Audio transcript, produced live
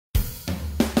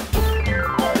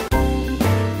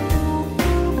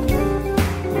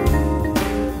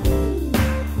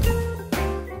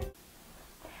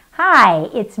Hi,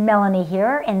 it's Melanie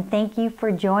here, and thank you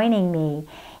for joining me.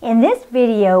 In this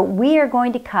video, we are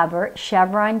going to cover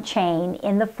chevron chain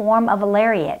in the form of a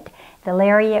lariat. The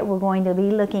lariat we're going to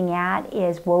be looking at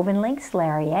is Woven Links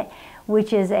Lariat,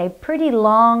 which is a pretty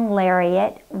long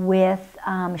lariat with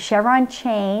chevron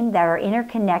chain that are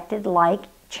interconnected like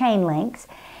chain links,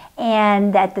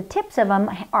 and at the tips of them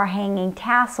are hanging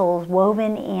tassels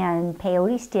woven in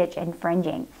peyote stitch and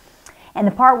fringing. And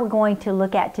the part we're going to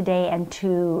look at today and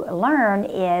to learn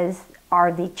are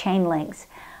the chain links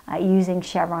using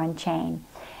chevron chain.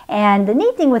 And the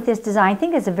neat thing with this design, I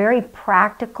think, is a very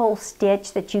practical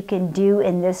stitch that you can do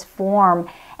in this form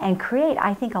and create,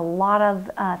 I think, a lot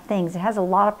of things. It has a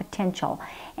lot of potential.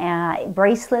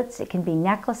 Bracelets, it can be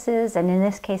necklaces, and in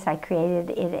this case I created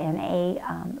it in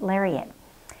a lariat.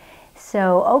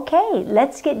 So, okay,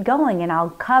 let's get going, and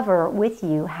I'll cover with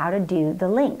you how to do the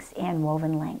links in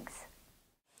Woven Links.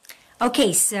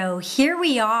 Okay, so here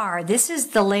we are. This is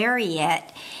the lariat,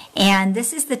 and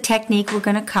this is the technique we're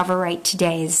going to cover right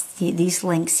today, is these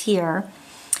links here.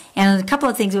 And a couple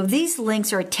of things. Well, these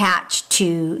links are attached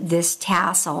to this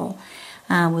tassel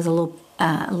with a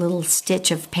little stitch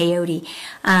of peyote.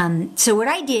 So what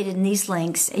I did in these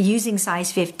links, using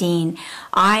size 15,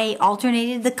 I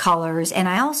alternated the colors, and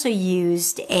I also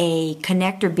used a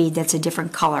connector bead that's a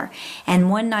different color.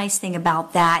 And one nice thing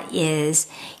about that is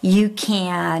you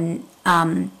can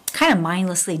kind of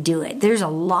mindlessly do it. There's a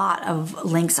lot of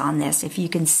links on this. If you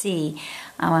can see,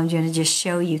 I'm going to just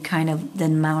show you kind of the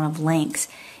amount of links,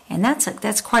 and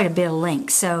that's quite a bit of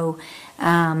links. So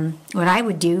what I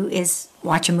would do is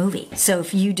watch a movie. So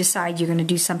if you decide you're going to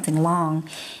do something long,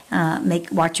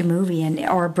 watch a movie,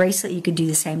 or a bracelet, you could do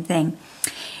the same thing.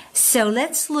 So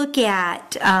let's look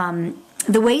at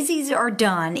the ways these are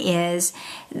done is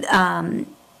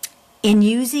in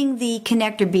using the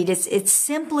connector bead. It's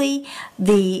simply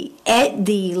the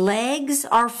legs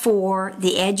are 4,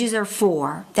 the edges are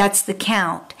 4. That's the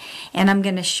count. And I'm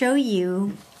going to show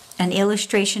you an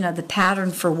illustration of the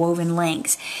pattern for woven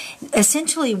links.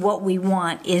 Essentially what we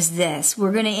want is this.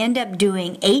 We're going to end up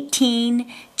doing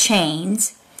 18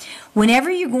 chains.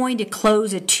 Whenever you're going to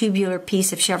close a tubular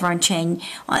piece of chevron chain,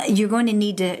 you're going to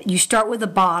need to, you start with a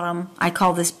bottom. I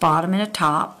call this bottom and a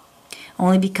top,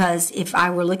 only because if I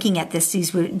were looking at this,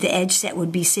 the edge set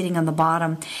would be sitting on the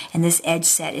bottom, and this edge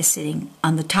set is sitting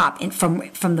on the top, and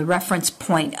from the reference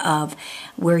point of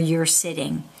where you're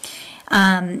sitting.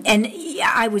 And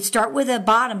I would start with a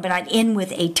bottom, but I'd end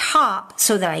with a top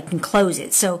so that I can close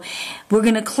it. So we're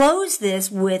going to close this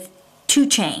with 2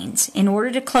 chains. In order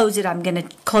to close it, I'm going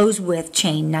to close with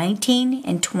chain 19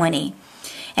 and 20.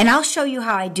 And I'll show you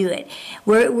how I do it.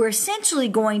 We're essentially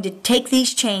going to take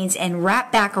these chains and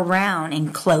wrap back around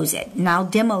and close it. And I'll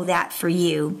demo that for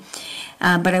you.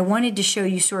 But I wanted to show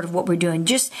you sort of what we're doing.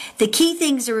 Just the key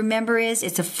things to remember is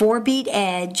it's a 4-bead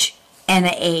edge and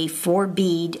a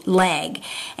 4-bead leg.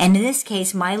 And in this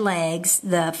case, my legs,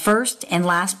 the first and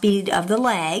last bead of the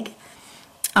leg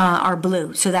are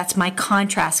blue. So that's my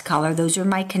contrast color. Those are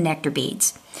my connector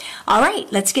beads. All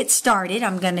right, let's get started.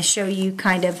 I'm going to show you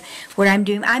kind of what I'm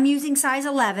doing. I'm using size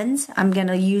 11s. I'm going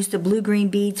to use the blue-green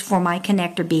beads for my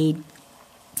connector bead.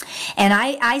 And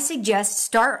I suggest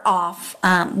start off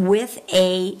with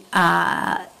a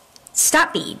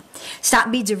stop bead.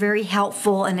 Stop beads are very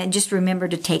helpful, and then just remember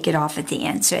to take it off at the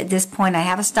end. So at this point I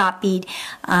have a stop bead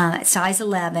at size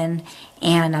 11,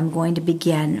 and I'm going to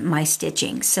begin my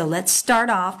stitching. So let's start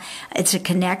off. It's a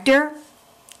connector,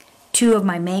 2 of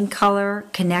my main color,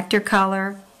 connector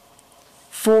color,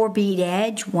 4 bead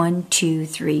edge, 1, 2,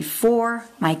 3, 4,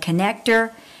 my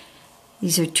connector.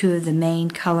 These are 2 of the main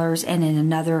colors, and in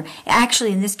another,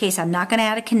 actually in this case I'm not going to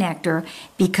add a connector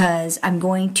because I'm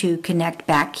going to connect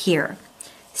back here.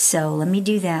 So let me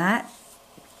do that.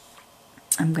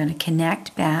 I'm going to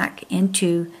connect back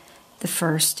into the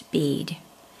first bead,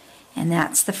 and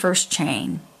that's the first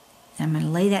chain. I'm going to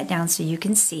lay that down so you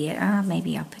can see it.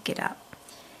 Maybe I'll pick it up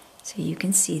so you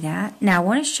can see that. Now I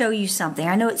want to show you something.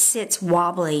 I know it sits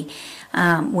wobbly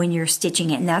when you're stitching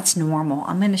it, and that's normal.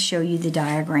 I'm going to show you the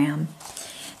diagram.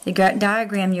 The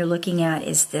diagram you're looking at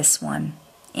is this one.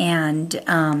 And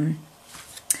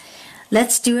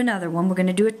let's do another one. We're going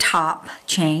to do a top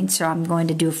chain. So I'm going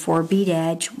to do a 4-bead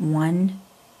edge. 1,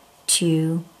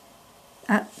 2,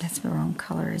 that's the wrong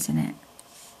color, isn't it?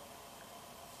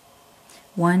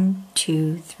 1,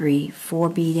 2, 3,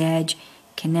 4-bead edge,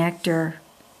 connector,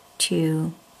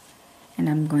 2, and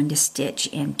I'm going to stitch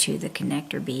into the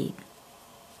connector bead.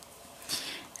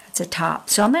 That's a top.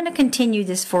 So I'm going to continue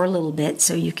this for a little bit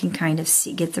so you can kind of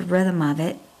get the rhythm of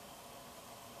it.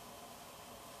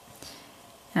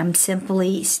 I'm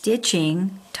simply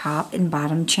stitching top and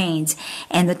bottom chains.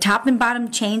 And the top and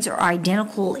bottom chains are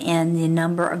identical in the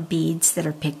number of beads that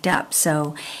are picked up.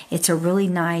 So it's a really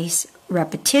nice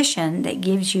repetition that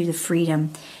gives you the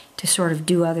freedom to sort of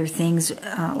do other things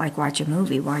like watch a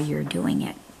movie while you're doing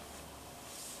it.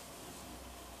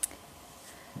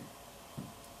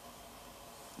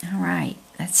 All right,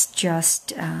 that's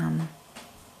just,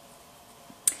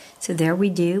 so there we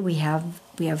do. We have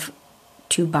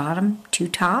 2 bottom, 2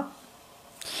 top.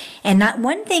 And not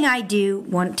one thing I do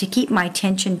want to keep my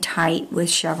tension tight with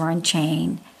chevron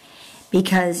chain,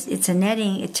 because it's a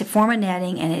netting, it's a form of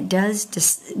netting, and it does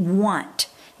just want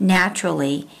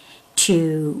naturally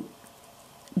to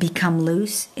become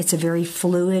loose. It's a very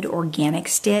fluid, organic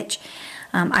stitch.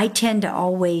 I tend to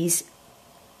always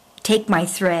take my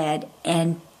thread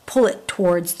and pull it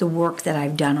towards the work that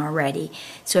I've done already.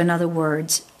 So in other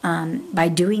words, by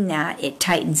doing that, it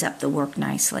tightens up the work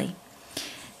nicely.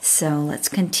 So let's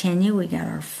continue. We got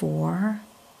our 4,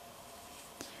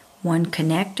 1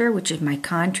 connector, which is my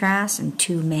contrast, and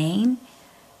 2 main.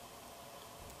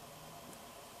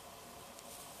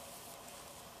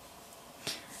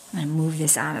 I'm going to move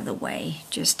this out of the way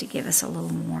just to give us a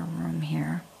little more room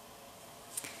here.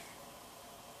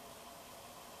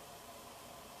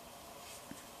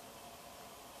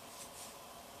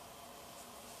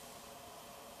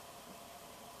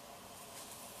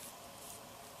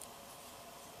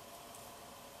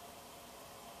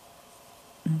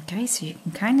 Okay, so you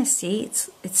can kind of see it's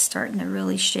starting to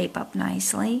really shape up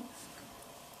nicely.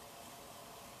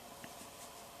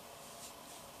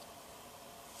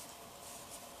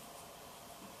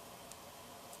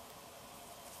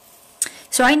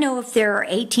 So I know if there are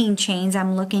 18 chains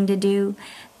I'm looking to do,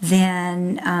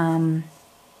 then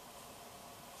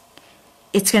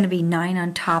it's going to be 9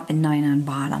 on top and 9 on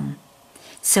bottom.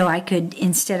 So I could,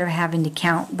 instead of having to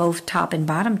count both top and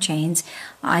bottom chains,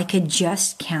 I could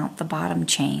just count the bottom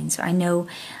chains. I know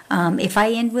if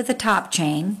I end with a top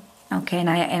chain, okay, and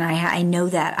I know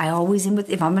that I always end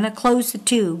with, if I'm going to close the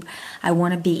tube, I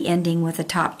want to be ending with a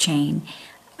top chain.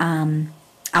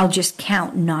 I'll just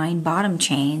count 9 bottom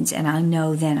chains, and I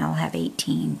know then I'll have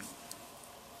 18.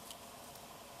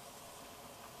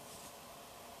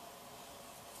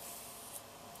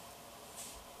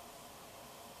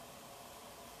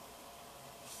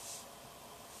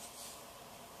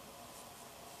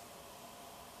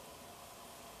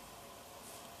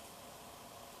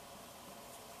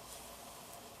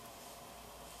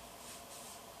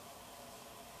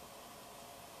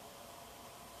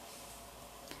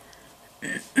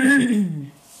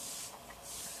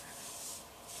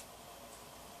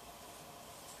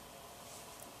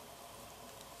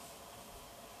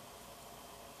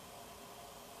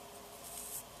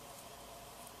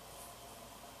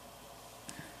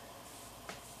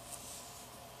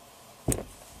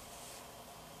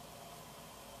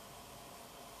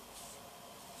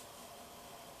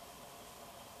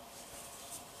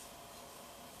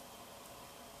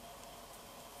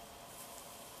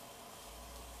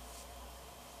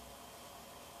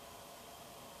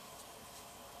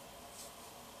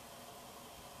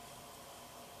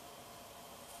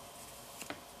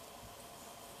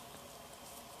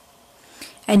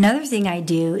 Another thing I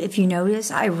do, if you notice,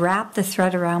 I wrap the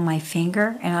thread around my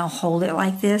finger and I'll hold it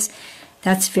like this.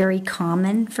 That's very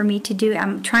common for me to do.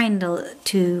 I'm trying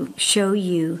to show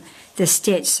you the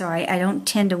stitch, so I don't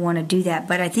tend to want to do that,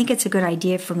 but I think it's a good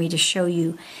idea for me to show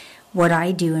you what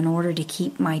I do in order to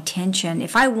keep my tension.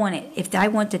 If I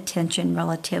want the tension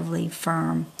relatively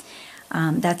firm,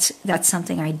 that's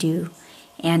something I do,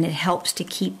 and it helps to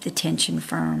keep the tension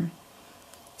firm.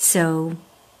 So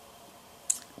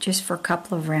just for a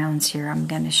couple of rounds here, I'm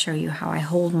going to show you how I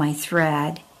hold my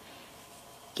thread.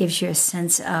 Gives you a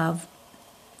sense of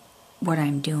what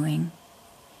I'm doing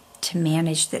to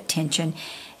manage the tension.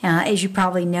 As you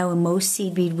probably know, in most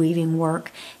seed bead weaving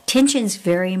work, tension is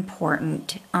very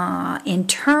important in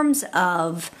terms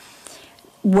of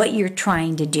what you're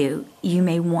trying to do. You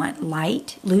may want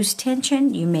light, loose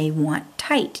tension. You may want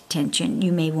tight tension.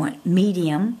 You may want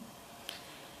medium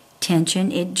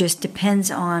tension. It just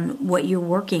depends on what you're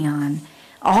working on.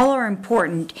 All are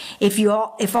important.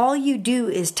 If all you do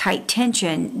is tight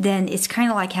tension, then it's kind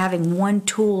of like having one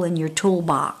tool in your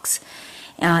toolbox.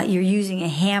 You're using a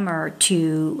hammer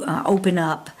to open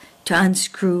up, to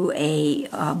unscrew a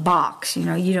box. You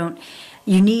know,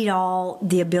 you need all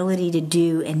the ability to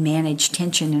do and manage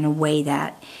tension in a way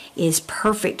that is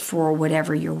perfect for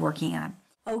whatever you're working on.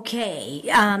 Okay,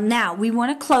 now we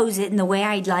want to close it, and the way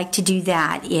I'd like to do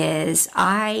that is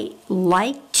I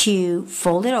like to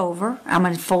fold it over. I'm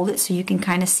going to fold it so you can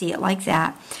kind of see it like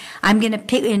that. I'm going to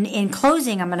pick, in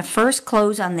closing, I'm going to first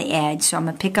close on the edge. So I'm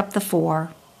going to pick up the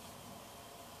 4.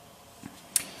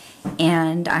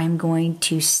 And I'm going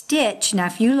to stitch. Now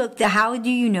if you look, how do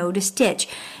you know to stitch?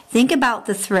 Think about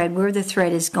the thread, where the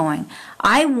thread is going.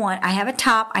 I have a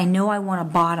top, I know I want a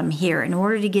bottom here. In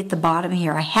order to get the bottom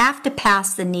here, I have to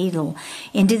pass the needle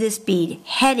into this bead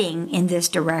heading in this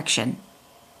direction.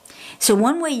 So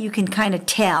one way you can kind of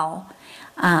tell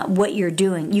what you're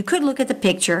doing, you could look at the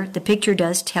picture. The picture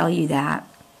does tell you that.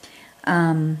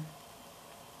 Let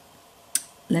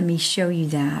me show you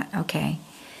that. Okay.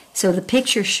 So the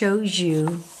picture shows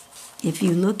you, if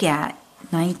you look at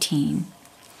 19,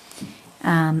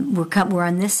 we're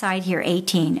on this side here,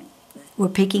 18. We're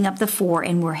picking up the 4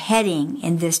 and we're heading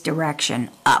in this direction,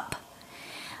 up.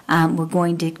 We're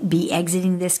going to be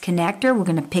exiting this connector. We're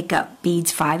going to pick up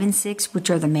beads 5 and 6, which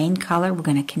are the main color. We're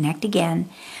going to connect again.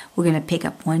 We're going to pick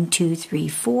up 1, 2, 3,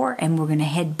 4, and we're going to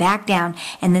head back down.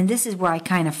 And then this is where I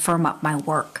kind of firm up my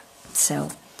work.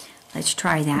 So let's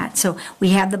try that. So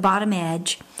we have the bottom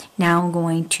edge. Now I'm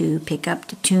going to pick up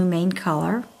the 2 main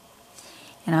color,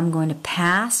 and I'm going to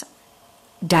pass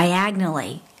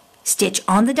diagonally, stitch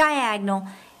on the diagonal.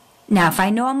 Now if I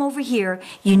know I'm over here,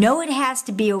 you know it has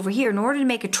to be over here. In order to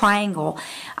make a triangle,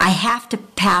 I have to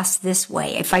pass this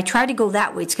way. If I try to go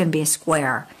that way, it's going to be a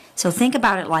square. So think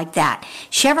about it like that.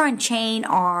 Chevron chain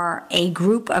are a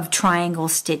group of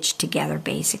triangles stitched together,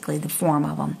 basically, the form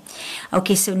of them.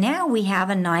 Okay, so now we have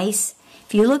a nice,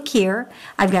 if you look here,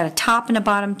 I've got a top and a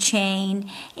bottom chain,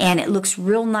 and it looks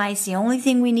real nice. The only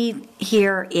thing we need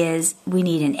here is we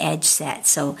need an edge set.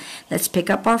 So let's pick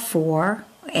up our 4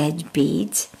 edge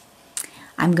beads.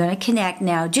 I'm going to connect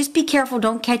now. Just be careful,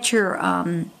 don't catch your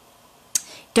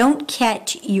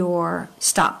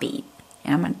stop bead.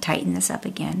 And I'm going to tighten this up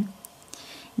again.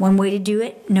 One way to do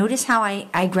it, notice how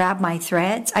I grab my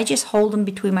threads. I just hold them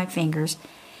between my fingers.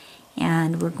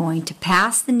 And we're going to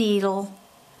pass the needle.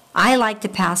 I like to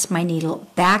pass my needle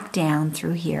back down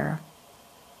through here.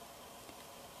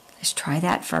 Let's try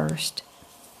that first.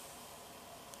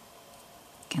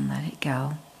 You can let it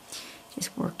go.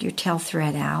 Just work your tail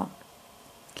thread out.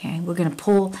 Okay, we'll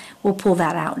pull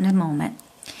that out in a moment.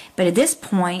 But at this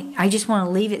point, I just want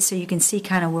to leave it so you can see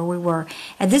kind of where we were.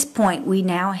 At this point, we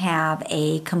now have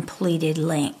a completed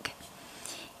link.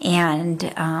 And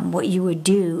what you would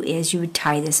do is you would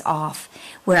tie this off.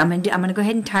 Where I'm going to go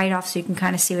ahead and tie it off so you can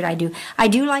kind of see what I do. I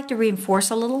do like to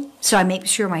reinforce a little, so I make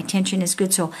sure my tension is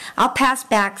good. So I'll pass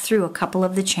back through a couple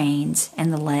of the chains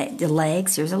and the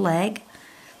legs. There's a leg.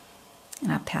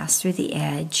 And I'll pass through the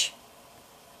edge.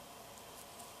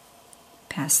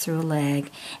 Pass through a leg.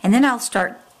 And then I'll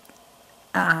start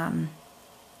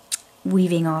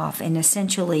weaving off. And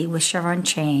essentially with chevron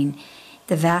chain,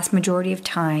 the vast majority of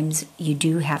times you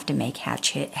do have to make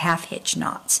half hitch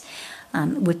knots.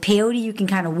 With peyote you can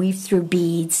kind of weave through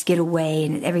beads, get away,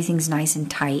 and everything's nice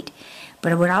and tight.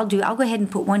 But what I'll do, I'll go ahead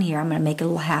and put one here. I'm going to make a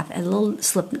little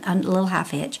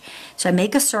half hitch. So I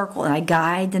make a circle and I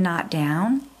guide the knot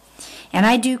down. And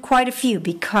I do quite a few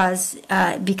because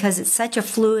it's such a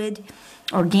fluid,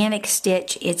 organic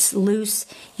stitch. It's loose.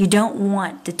 You don't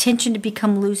want the tension to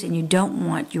become loose, and you don't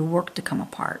want your work to come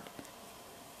apart.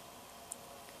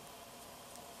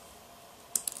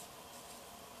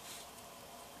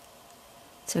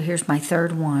 So here's my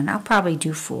third one. I'll probably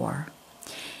do 4.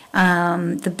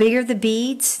 The bigger the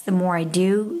beads, the more I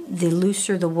do. The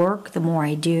looser the work, the more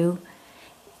I do.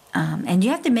 And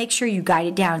you have to make sure you guide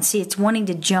it down. See, it's wanting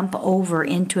to jump over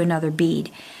into another bead.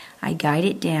 I guide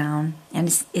it down,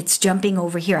 and it's jumping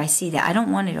over here. I see that. I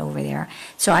don't want it over there.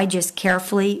 So I just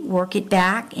carefully work it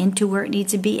back into where it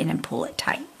needs to be and then pull it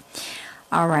tight.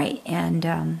 All right, and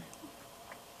I'm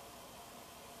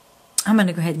going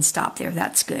to go ahead and stop there.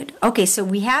 That's good. Okay, so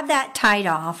we have that tied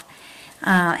off,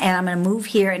 and I'm going to move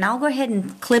here, and I'll go ahead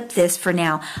and clip this for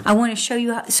now. I want to show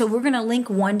you how, so we're going to link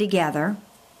one together.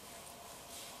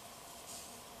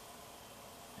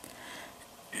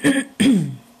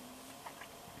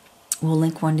 We'll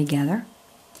link one together.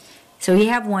 So you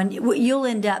have one. You'll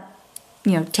end up,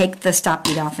 take the stop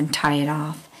bead off and tie it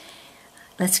off.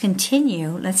 Let's continue.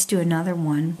 Let's do another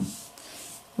one.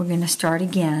 We're going to start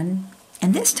again.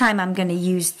 And this time I'm going to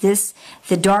use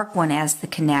the dark one as the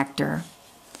connector.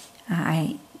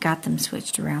 I got them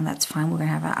switched around. That's fine. We're going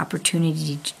to have an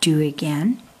opportunity to do it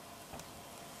again.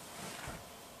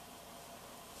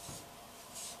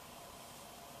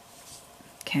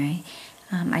 Okay.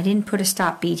 I didn't put a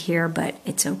stop bead here, but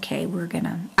it's okay.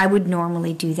 I would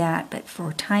normally do that, but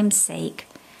for time's sake,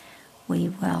 we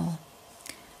will.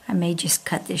 I may just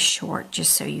cut this short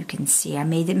just so you can see. I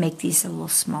made it make these a little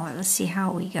smaller. Let's see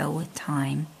how we go with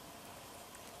time.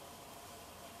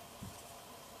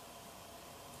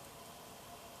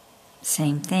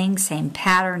 Same thing, same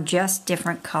pattern, just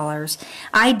different colors.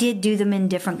 I did do them in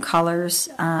different colors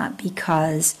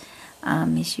because,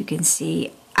 as you can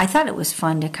see, I thought it was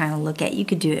fun to kind of look at. You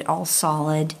could do it all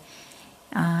solid.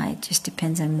 It just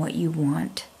depends on what you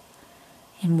want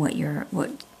and what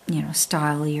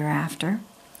style you're after.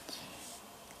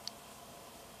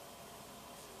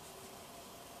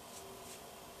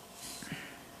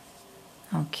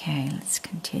 Okay, let's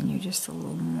continue just a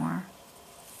little more.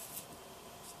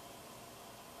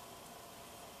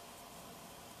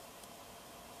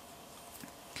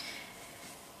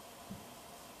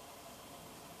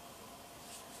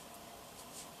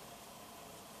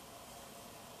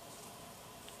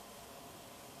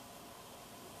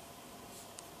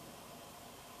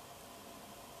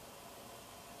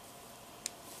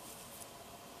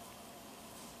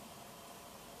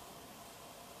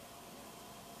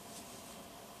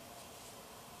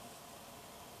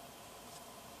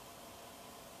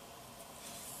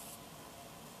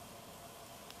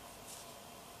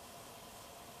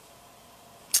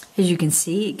 As you can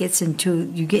see,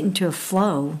 you get into a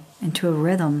flow, into a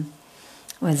rhythm.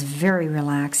 It was very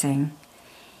relaxing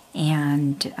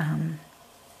and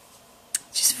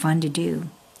just fun to do.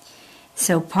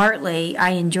 So partly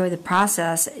I enjoy the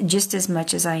process just as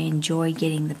much as I enjoy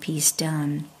getting the piece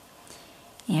done.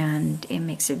 And it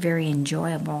makes it very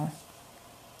enjoyable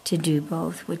to do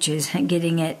both, which is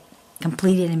getting it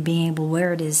completed and being able to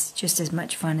wear it is just as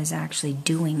much fun as actually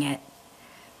doing it.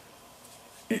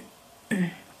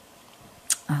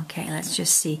 Okay, let's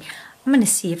just see. I'm going to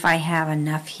see if I have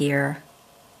enough here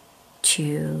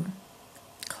to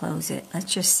close it.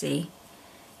 Let's just see.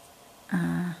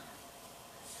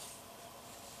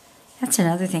 That's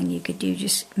another thing you could do.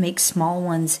 Just make small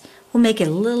ones. We'll make it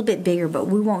a little bit bigger, but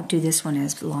we won't do this one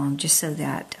as long, just so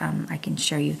that I can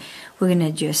show you. We're going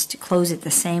to just close it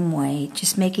the same way,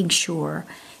 just making sure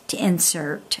to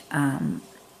insert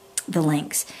the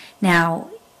links. Now,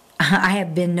 I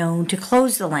have been known to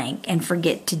close the link and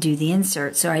forget to do the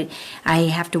insert, so I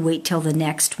have to wait till the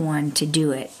next one to do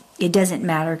it. It doesn't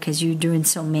matter because you're doing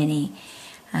so many.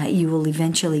 You will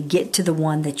eventually get to the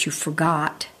one that you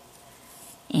forgot,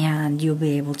 and you'll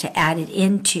be able to add it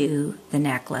into the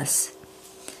necklace,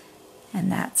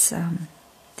 and that's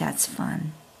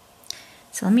fun.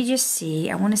 So let me just see.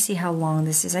 I want to see how long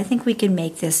this is. I think we can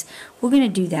make this. We're going to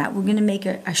do that. We're going to make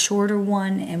a shorter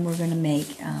one, and we're going to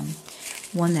make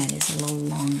one that is a little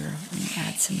longer. Let me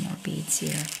add some more beads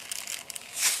here.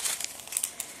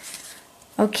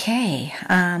 Okay,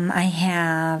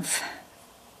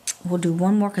 we'll do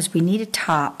one more because we need a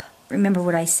top. Remember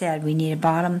what I said, we need a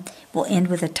bottom. We'll end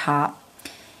with a top,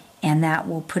 and that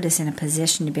will put us in a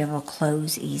position to be able to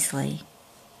close easily.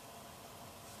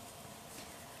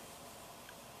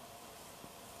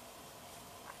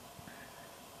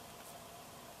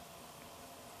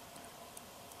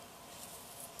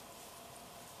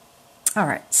 All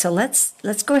right, so let's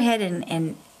go ahead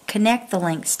and connect the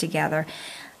links together.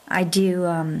 I do,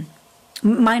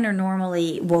 mine are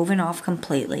normally woven off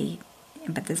completely,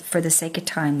 but for the sake of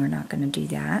time, we're not going to do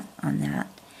that on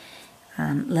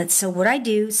that. So what I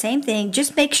do, same thing,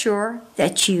 just make sure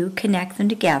that you connect them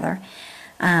together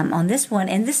on this one.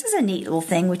 And this is a neat little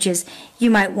thing, which is you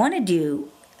might want to do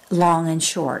long and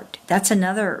short. That's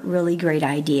another really great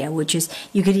idea, which is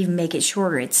you could even make it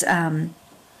shorter.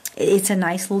 It's a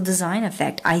nice little design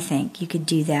effect, I think. You could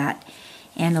do that,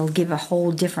 and it'll give a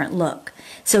whole different look.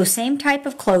 So same type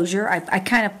of closure. I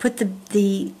kind of put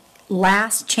the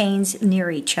last chains near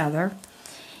each other,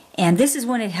 and this is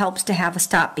when it helps to have a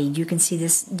stop bead. You can see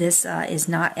this is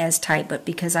not as tight, but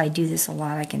because I do this a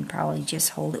lot, I can probably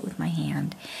just hold it with my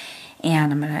hand.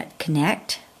 And I'm going to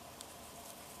connect.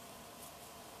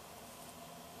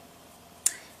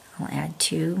 I'll add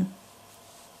 2.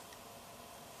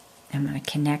 I'm going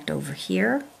to connect over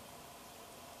here,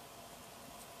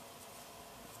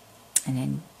 and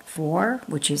then 4,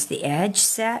 which is the edge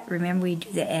set. Remember, we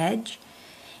do the edge,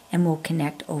 and we'll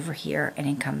connect over here and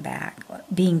then come back.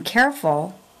 Being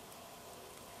careful,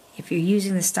 if you're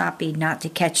using the stop bead, not to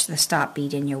catch the stop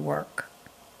bead in your work.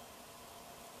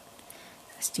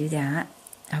 Let's do that.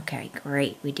 Okay,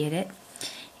 great, we did it.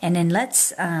 And then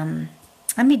let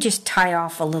me just tie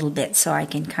off a little bit so I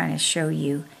can kind of show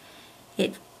you.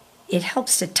 It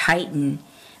helps to tighten.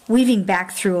 Weaving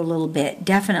back through a little bit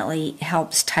definitely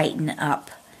helps tighten up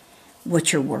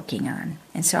what you're working on.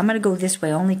 And so I'm going to go this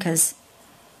way only because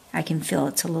I can feel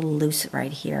it's a little loose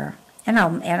right here. And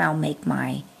I'll make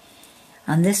on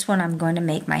this one I'm going to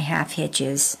make my half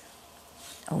hitches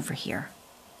over here.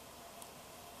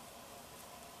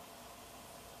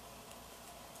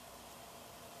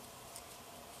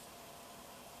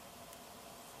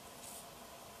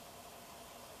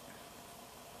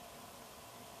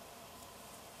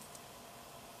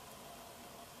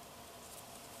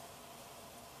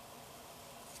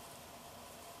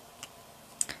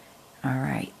 All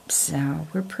right, so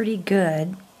we're pretty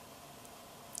good.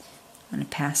 I'm going to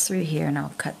pass through here and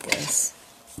I'll cut this.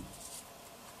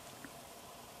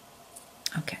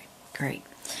 Okay, great.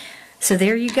 So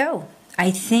there you go.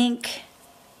 I think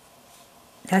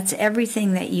that's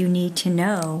everything that you need to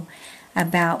know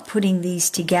about putting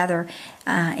these together.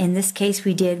 In this case,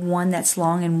 we did one that's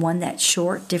long and one that's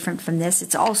short, different from this.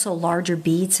 It's also larger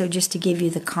beads, so just to give you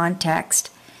the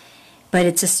context. But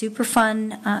it's a super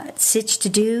fun stitch to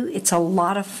do. It's a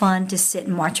lot of fun to sit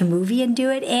and watch a movie and do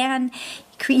it, and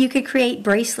you could create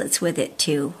bracelets with it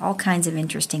too. All kinds of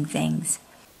interesting things.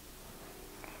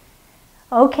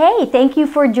 Okay, thank you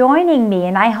for joining me,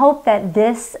 and I hope that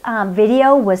this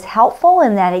video was helpful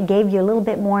and that it gave you a little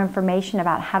bit more information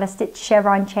about how to stitch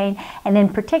chevron chain, and in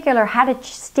particular how to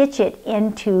stitch it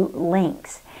into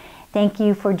links. Thank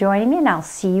you for joining me, and I'll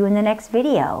see you in the next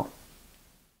video.